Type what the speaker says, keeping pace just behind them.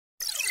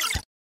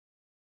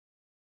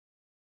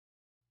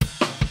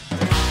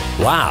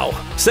Wow,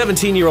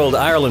 17-year-old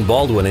Ireland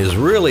Baldwin is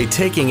really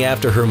taking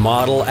after her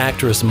model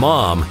actress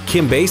mom,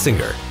 Kim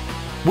Basinger.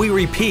 We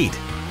repeat,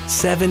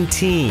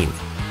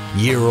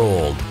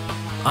 17-year-old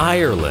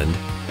Ireland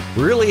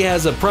really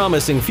has a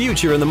promising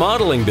future in the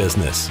modeling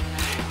business.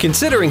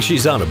 Considering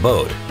she's on a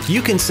boat,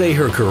 you can say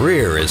her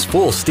career is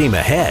full steam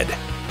ahead.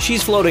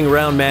 She's floating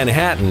around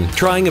Manhattan,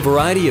 trying a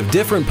variety of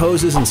different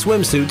poses and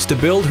swimsuits to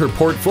build her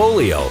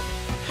portfolio.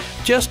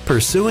 Just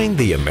pursuing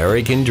the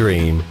American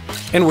dream.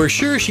 And we're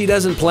sure she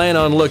doesn't plan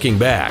on looking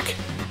back.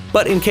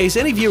 But in case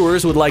any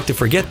viewers would like to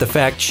forget the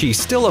fact she's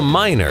still a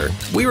minor,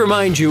 we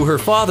remind you her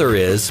father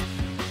is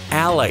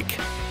Alec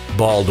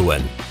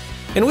Baldwin.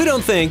 And we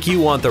don't think you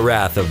want the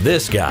wrath of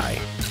this guy.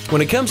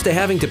 When it comes to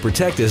having to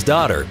protect his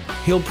daughter,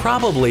 he'll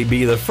probably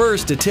be the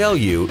first to tell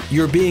you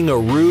you're being a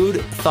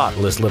rude,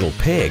 thoughtless little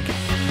pig.